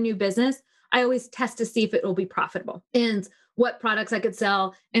start a new business, I always test to see if it will be profitable and what products I could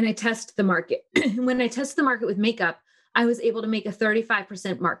sell. And I test the market. When I test the market with makeup, I was able to make a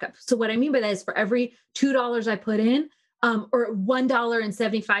 35% markup. So what I mean by that is for every $2 I put in, or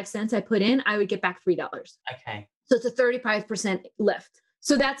 $1.75 I put in, I would get back $3. Okay. So it's a 35% lift.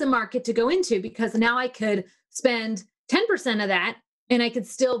 So that's a market to go into because now I could spend 10% of that and I could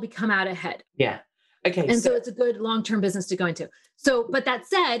still come out ahead. Yeah. Okay. And so it's a good long-term business to go into. So, but that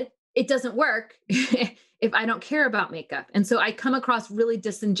said, it doesn't work if I don't care about makeup. And so I come across really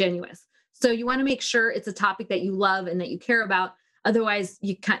disingenuous. So you want to make sure it's a topic that you love and that you care about. Otherwise,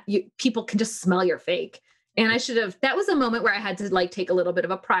 people can just smell you're fake. And that was a moment where I had to take a little bit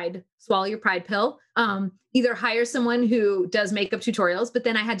of swallow your pride pill, either hire someone who does makeup tutorials, but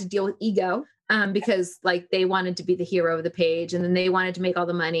then I had to deal with ego. Because they wanted to be the hero of the page and then they wanted to make all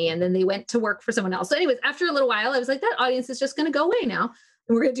the money and then they went to work for someone else. So anyways, after a little while, I was like, that audience is just going to go away now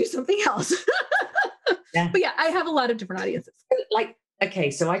and we're going to do something else. Yeah. But yeah, I have a lot of different audiences.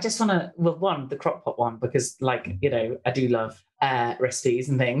 Okay. So I just want to, the crock pot one, because I do love recipes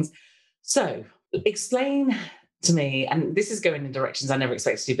and things. So explain to me, and this is going in directions I never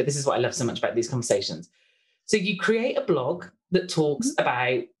expected to, but this is what I love so much about these conversations. So you create a blog that talks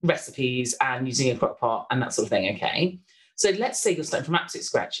about recipes and using a crock pot and that sort of thing, okay? So let's say you're starting from absolute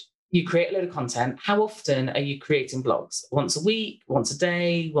scratch. You create a load of content. How often are you creating blogs? Once a week, once a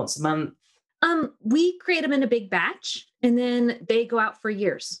day, once a month? We create them in a big batch and then they go out for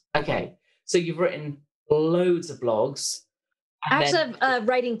years. Okay. So you've written loads of blogs. I actually have a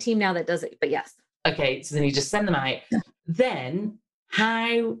writing team now that does it, but yes. Okay. So then you just send them out. Then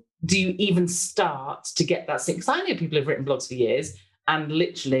how do you even start to get that thing? Because I know people have written blogs for years and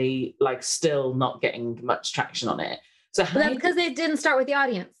literally still not getting much traction on it. So that's because they didn't start with the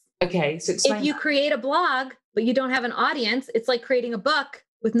audience. Okay, so explain. If you create a blog, but you don't have an audience, it's like creating a book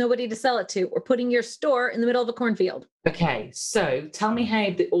with nobody to sell it to, or putting your store in the middle of a cornfield. Okay, so tell me how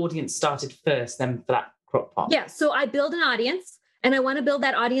the audience started first then for that crock pot. Yeah, so I build an audience, and I want to build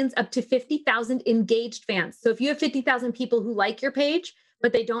that audience up to 50,000 engaged fans. So if you have 50,000 people who like your page,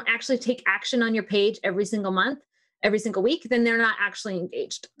 but they don't actually take action on your page every single month, every single week, then they're not actually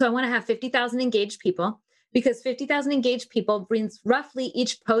engaged. So I want to have 50,000 engaged people, because 50,000 engaged people brings roughly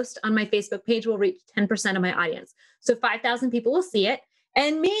each post on my Facebook page will reach 10% of my audience. So 5,000 people will see it.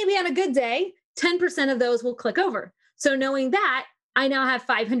 And maybe on a good day, 10% of those will click over. So knowing that, I now have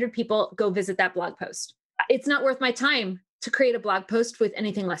 500 people go visit that blog post. It's not worth my time to create a blog post with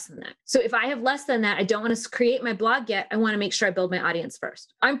anything less than that. So if I have less than that, I don't want to create my blog yet. I want to make sure I build my audience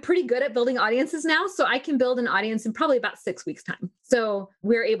first. I'm pretty good at building audiences now, so I can build an audience in probably about 6 weeks' time. So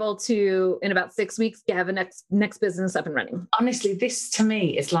we're able to, in about 6 weeks, have a next business up and running. Honestly, this to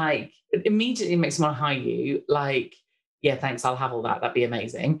me is like, it immediately makes me want to hire you. Like, yeah, thanks, I'll have all that. That'd be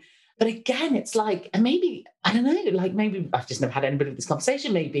amazing. But again, it's like, and maybe, I don't know, like maybe I've just never had anybody with this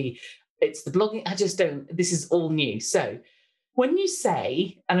conversation. Maybe it's the blogging. I just don't, this is all new. So when you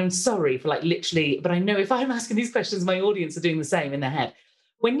say, and I'm sorry for like literally, but I know if I'm asking these questions, my audience are doing the same in their head.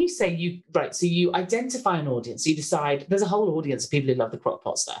 When you say so you identify an audience, you decide there's a whole audience of people who love the crock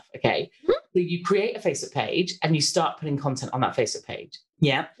pot stuff. Okay. Mm-hmm. So you create a Facebook page and you start putting content on that Facebook page.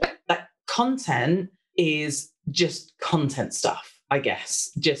 Yeah. That content is just content stuff, I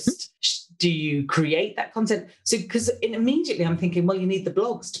guess. Just do you create that content? So, because immediately I'm thinking, well, you need the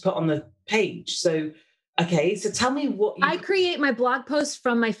blogs to put on the page. So, okay, so tell me what I create my blog posts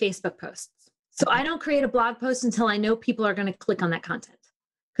from my Facebook posts. So I don't create a blog post until I know people are going to click on that content.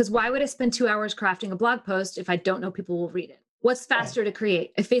 Because why would I spend 2 hours crafting a blog post if I don't know people will read it? What's faster to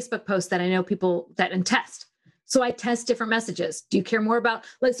create? A Facebook post that I know people and test. So I test different messages. Do you care more about,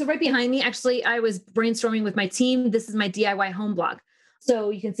 so right behind me, actually, I was brainstorming with my team. This is my DIY home blog. So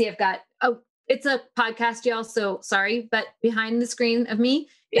you can see I've got, it's a podcast, y'all. So sorry, but behind the screen of me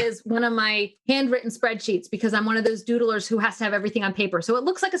is one of my handwritten spreadsheets, because I'm one of those doodlers who has to have everything on paper. So it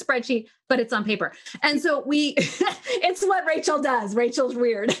looks like a spreadsheet, but it's on paper. And so it's what Rachel does. Rachel's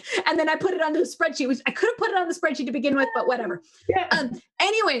weird. And then I put it onto a spreadsheet, which I could have put it on the spreadsheet to begin with, but whatever. Yeah.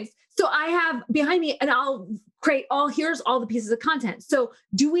 Anyways, so I have behind me, and I'll create here's all the pieces of content. So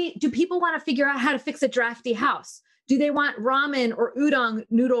do people want to figure out how to fix a drafty house? Do they want ramen or udon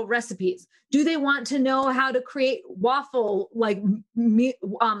noodle recipes? Do they want to know how to create waffle,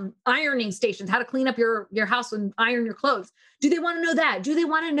 ironing stations, how to clean up your house and iron your clothes? Do they want to know that? Do they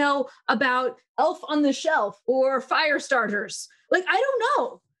want to know about Elf on the Shelf or fire starters? I don't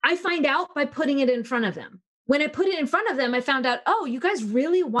know. I find out by putting it in front of them. When I put it in front of them, I found out, oh, you guys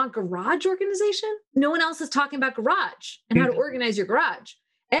really want garage organization? No one else is talking about garage and how to organize your garage.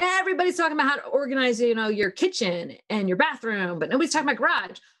 Everybody's talking about how to organize, your kitchen and your bathroom, but nobody's talking about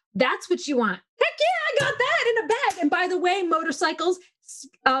garage. That's what you want. Heck yeah, I got that in a bag. And by the way, motorcycles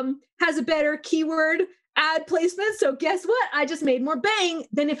has a better keyword ad placement. So guess what? I just made more bang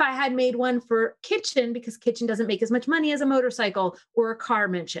than if I had made one for kitchen, because kitchen doesn't make as much money as a motorcycle or a car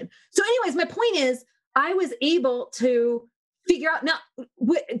mention. So anyways, my point is I was able to figure out, now,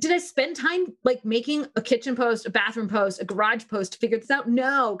 did I spend time making a kitchen post, a bathroom post, a garage post to figure this out?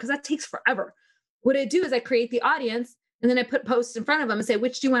 No, because that takes forever. What I do is I create the audience, and then I put posts in front of them and say,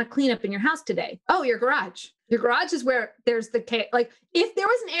 which do you want to clean up in your house today? Oh, your garage. Your garage is where there's if there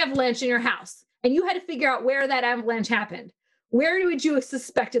was an avalanche in your house and you had to figure out where that avalanche happened, where would you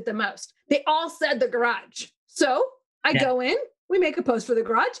suspect it the most? They all said the garage. So I go in, we make a post for the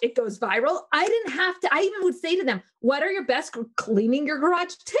garage. It goes viral. I even would say to them, what are your best cleaning your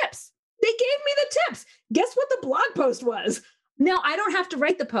garage tips? They gave me the tips. Guess what the blog post was? Now I don't have to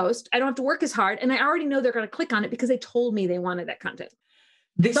write the post. I don't have to work as hard. And I already know they're going to click on it because they told me they wanted that content.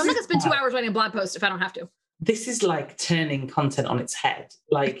 So I'm not going to spend 2 hours writing a blog post if I don't have to. This is like turning content on its head.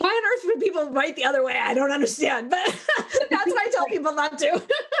 Why on earth would people write the other way? I don't understand, but that's what I tell people not to.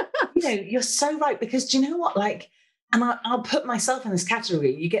 You're so right, because do you know what? And I'll put myself in this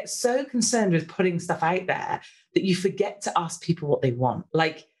category. You get so concerned with putting stuff out there that you forget to ask people what they want.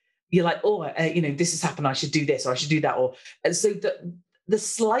 You're like, this has happened. I should do this, or I should do that. And so the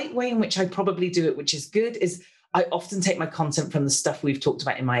slight way in which I probably do it, which is good, is I often take my content from the stuff we've talked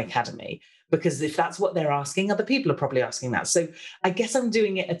about in my academy, because if that's what they're asking, other people are probably asking that. So I guess I'm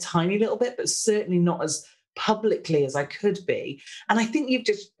doing it a tiny little bit, but certainly not as publicly as I could be. And I think you've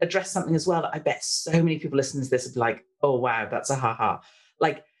just addressed something as well that I bet so many people listening to this would be like, oh, wow, that's a ha-ha.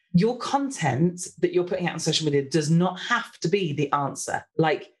 Your content that you're putting out on social media does not have to be the answer.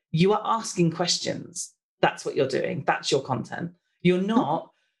 You are asking questions. That's what you're doing. That's your content. You're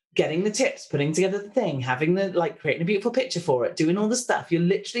not getting the tips, putting together the thing, having the, like, creating a beautiful picture for it, doing all the stuff. You're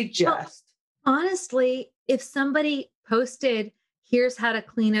literally just. Honestly, if somebody posted, here's how to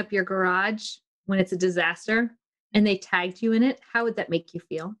clean up your garage when it's a disaster, and they tagged you in it, how would that make you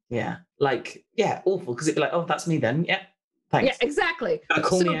feel? Yeah. Like, yeah, awful. Because it'd be like, oh, that's me then. Yeah. Thanks. Yeah, exactly.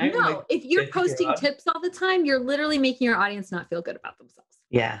 Call So me out. no, if you're posting tips all the time, you're literally making your audience not feel good about themselves.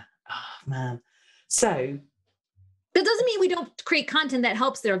 Yeah. Oh, man. So that doesn't mean we don't create content that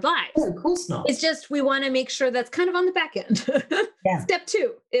helps their lives. No, of course not. It's just we want to make sure that's kind of on the back end. Yeah. Step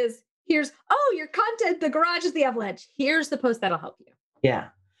 2 is here's, your content, the garage is the avalanche. Here's the post that'll help you. Yeah.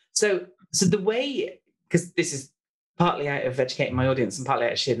 So the way, because this is partly out of educating my audience and partly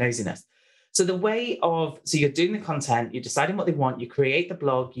out of sheer nosiness. So the way of, so you're doing the content, you're deciding what they want, you create the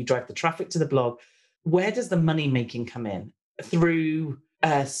blog, you drive the traffic to the blog. Where does the money making come in? Through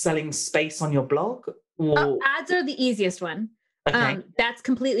selling space on your blog? Or... ads are the easiest one. Okay. That's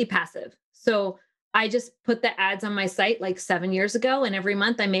completely passive. So I just put the ads on my site like 7 years ago, and every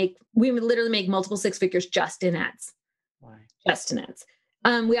month we literally make multiple 6 figures just in ads. Why? Just in ads.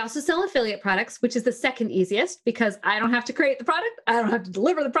 We also sell affiliate products, which is the second easiest because I don't have to create the product. I don't have to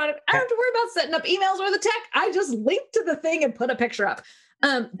deliver the product. I don't have to worry about setting up emails or the tech. I just link to the thing and put a picture up.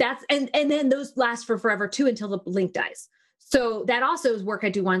 And then those last for forever too, until the link dies. So that also is work I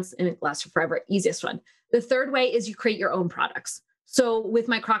do once and it lasts for forever. Easiest one. The third way is you create your own products. So with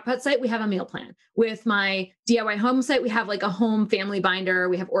my Crock-Pot site, we have a meal plan. With my DIY home site, we have like a home family binder.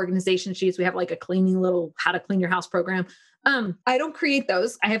 We have organization sheets. We have like a cleaning little how to clean your house program. I don't create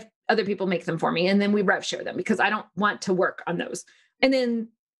those. I have other people make them for me. And then we rev share them because I don't want to work on those. And then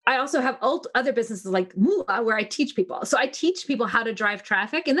I also have other businesses like Moolah where I teach people. So I teach people how to drive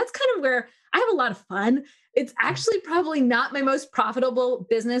traffic. And that's kind of where I have a lot of fun. It's actually probably not my most profitable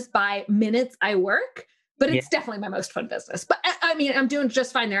business by minutes I work, but it's definitely my most fun business. But I mean, I'm doing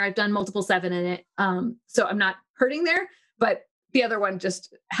just fine there. I've done multiple 7 in it. So I'm not hurting there, but the other one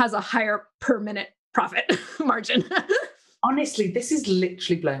just has a higher per minute profit margin. Honestly, this is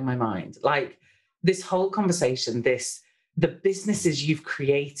literally blowing my mind. Like this whole conversation, the businesses you've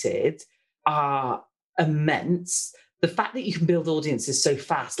created are immense. The fact that you can build audiences so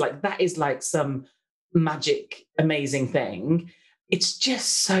fast, like that is like some magic, amazing thing. It's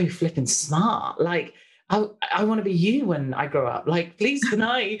just so flipping smart. Like I want to be you when I grow up. Like, please, can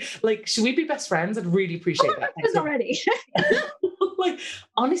I? Like, should we be best friends? I'd really appreciate that. Already. Like,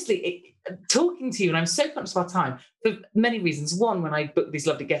 honestly, talking to you, and I'm so conscious of our time for many reasons. One, when I book these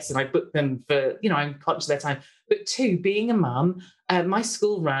lovely guests and I book them for, I'm conscious of their time. But 2, being a mum, my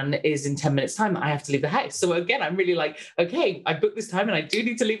school run is in 10 minutes time. I have to leave the house. So again, I'm really like, okay, I booked this time and I do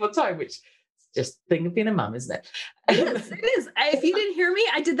need to leave on time, which just thing of being a mum, isn't it? Yes, it is. If you didn't hear me,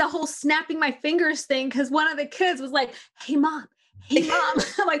 I did the whole snapping my fingers thing because one of the kids was like, hey, mom.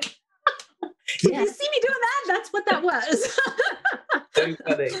 I'm like, did you see me doing that? That's what that was. So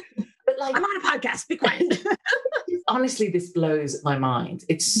funny. But like, I'm on a podcast. Be quiet. Honestly, this blows my mind.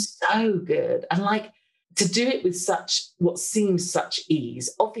 It's so good. And like to do it with what seems such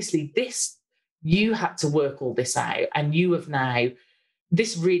ease. Obviously, you had to work all this out, and you have now.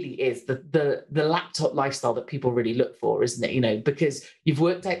 This really is the laptop lifestyle that people really look for, isn't it? Because you've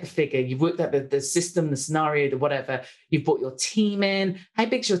worked out the figure, you've worked out the system, the scenario, the whatever. You've brought your team in. How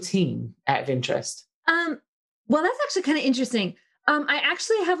big's your team, out of interest? Well, that's actually kind of interesting. I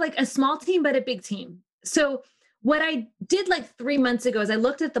actually have like a small team, but a big team. So what I did like 3 months ago is I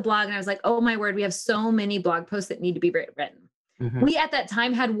looked at the blog and I was like, oh my word, we have so many blog posts that need to be written. Mm-hmm. We at that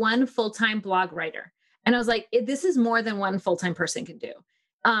time had one full-time blog writer. And I was like, this is more than one full-time person can do.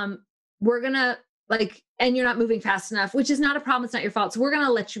 We're going to and you're not moving fast enough, which is not a problem. It's not your fault. So we're going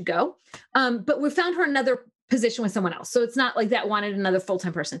to let you go. But we found her another position with someone else. So it's not like that wanted another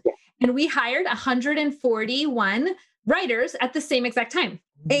full-time person. Yeah. And we hired 141 writers at the same exact time.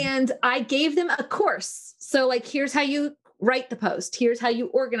 Mm-hmm. And I gave them a course. So like, here's how you write the post. Here's how you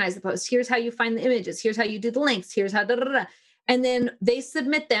organize the post. Here's how you find the images. Here's how you do the links. Here's how And then they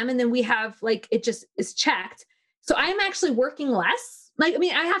submit them. And then we have it just is checked. So I'm actually working less. I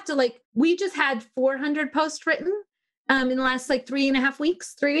have to we just had 400 posts written in the last 3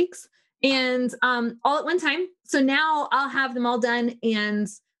 weeks. And all at one time. So now I'll have them all done. And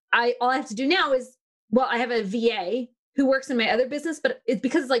all I have to do now is, I have a VA who works in my other business, but it's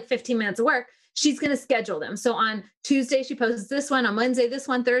because it's 15 minutes of work. She's going to schedule them. So on Tuesday, she posts this one, on Wednesday, this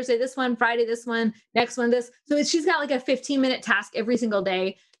one, Thursday, this one, Friday, this one, next one, this. So she's got a 15-minute task every single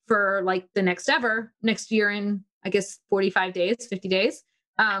day for the next year in, I guess, 45 days, 50 days.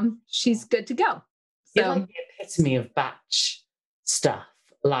 She's good to go. So you're the epitome of batch stuff.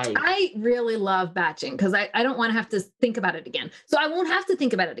 Like, I really love batching because I don't want to have to think about it again. So I won't have to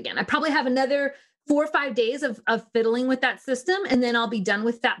think about it again. I probably have another 4 or 5 days of fiddling with that system, and then I'll be done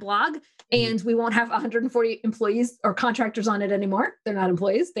with that blog. And we won't have 140 employees or contractors on it anymore. They're not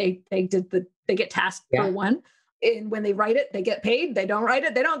employees. They get tasked for one. And when they write it, they get paid. They don't write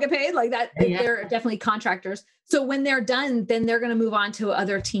it, they don't get paid like that. Yeah. They're definitely contractors. So when they're done, then they're going to move on to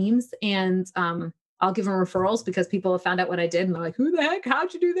other teams, and I'll give them referrals because people have found out what I did and they're like, who the heck,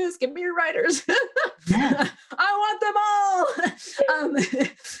 how'd you do this? Give me your writers. Yeah. I want them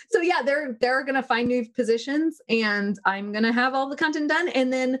all. So yeah, they're going to find new positions, and I'm going to have all the content done,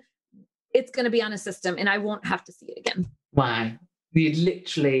 and then it's going to be on a system and I won't have to see it again. Wow. You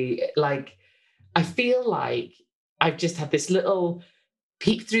literally, like, I feel like I've just had this little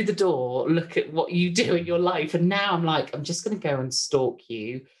peek through the door, look at what you do in your life. And now I'm like, I'm just going to go and stalk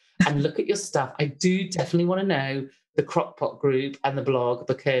you and look at your stuff. I do definitely want to know the Crock-Pot group and the blog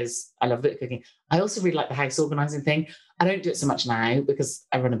because I love cooking. I also really like the house organizing thing. I don't do it so much now because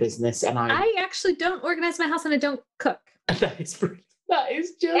I run a business and I actually don't organize my house and I don't cook. That is brilliant. That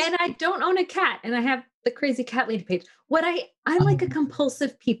is just... And I don't own a cat, and I have the crazy cat lady page. I'm like a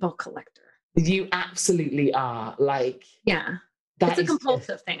compulsive people collector. You absolutely are. Like, yeah, it's a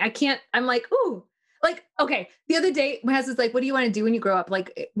compulsive thing. I'm like, ooh, like, okay. The other day, my husband's like, what do you want to do when you grow up?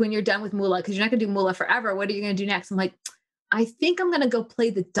 Like when you're done with Moolah, because you're not gonna do Moolah forever. What are you gonna do next? I'm like, I think I'm gonna go play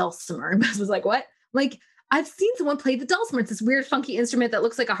the dulcimer. And my husband's like, what? I'm like, I've seen someone play the dulcimer. It's this weird, funky instrument that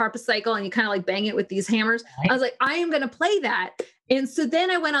looks like a harpicycle, and you kind of like bang it with these hammers. Right. I was like, I am gonna play that. And so then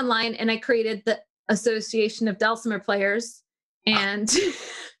I went online and I created the Association of Dulcimer Players, and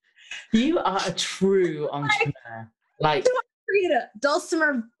you are a true entrepreneur. Like, do I create a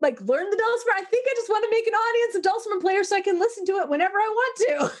dulcimer, like learn the dulcimer? I think I just want to make an audience of dulcimer players so I can listen to it whenever I want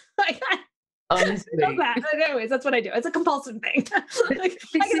to. Like, honestly. But anyways, that's what I do. It's a compulsive thing. Like,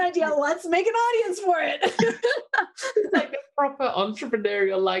 I get an idea. Let's make an audience for it. It's like a proper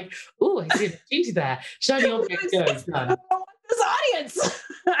entrepreneurial, like, oh, I see an opportunity there. Shiny object goes done. This audience.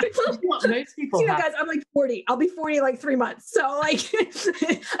 Most people guys, I'm like 40. I'll be 40 in like 3 months. So like I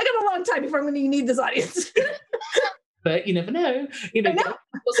got a long time before I'm going to need this audience. But you never know. You know,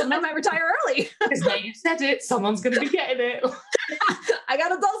 I might retire early. Because now you've said it, someone's going to be getting it. I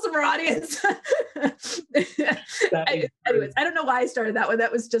got a dulcimer audience. Anyways, I don't know why I started that one.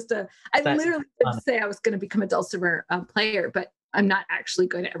 That was just I literally didn't say I was going to become a dulcimer player, but I'm not actually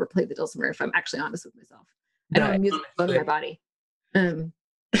going to ever play the dulcimer if I'm actually honest with myself. I don't have music in my body.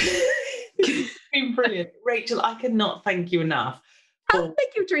 It's been brilliant. Rachel, I cannot thank you enough.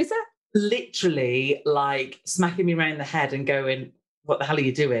 Thank you, Teresa. Literally like smacking me around the head and going, what the hell are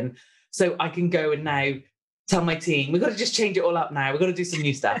you doing? So I can go and now tell my team, we've got to just change it all up now. We've got to do some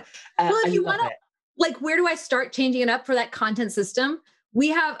new stuff. Well, if you want to, like, where do I start changing it up for that content system? We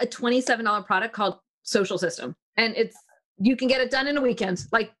have a $27 product called Social System, and you can get it done in a weekend.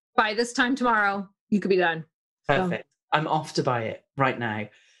 Like by this time tomorrow, you could be done. Perfect. I'm off to buy it right now.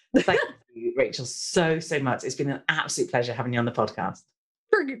 Thank you, Rachel, so much. It's been an absolute pleasure having you on the podcast.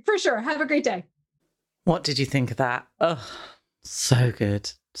 For sure. Have a great day. What did you think of that? Oh, so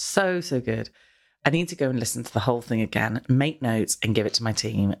good. So good. I need to go and listen to the whole thing again, make notes and give it to my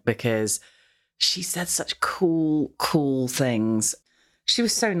team because she said such cool things. She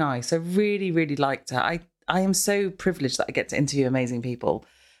was so nice. I really, really liked her. I am so privileged that I get to interview amazing people.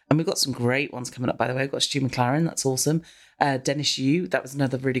 And we've got some great ones coming up, by the way. We've got Stu McLaren, that's awesome. Dennis Yu, that was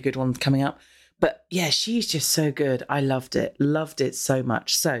another really good one coming up. But yeah, she's just so good. I loved it so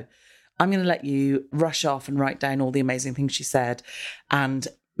much. So I'm going to let you rush off and write down all the amazing things she said and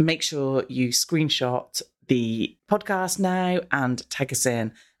make sure you screenshot the podcast now and tag us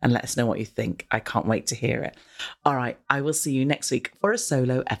in and let us know what you think. I can't wait to hear it. All right, I will see you next week for a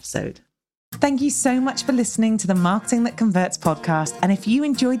solo episode. Thank you so much for listening to the Marketing That Converts podcast. And if you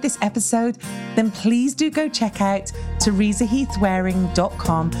enjoyed this episode, then please do go check out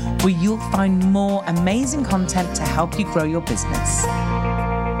teresaheathwaring.com where you'll find more amazing content to help you grow your business.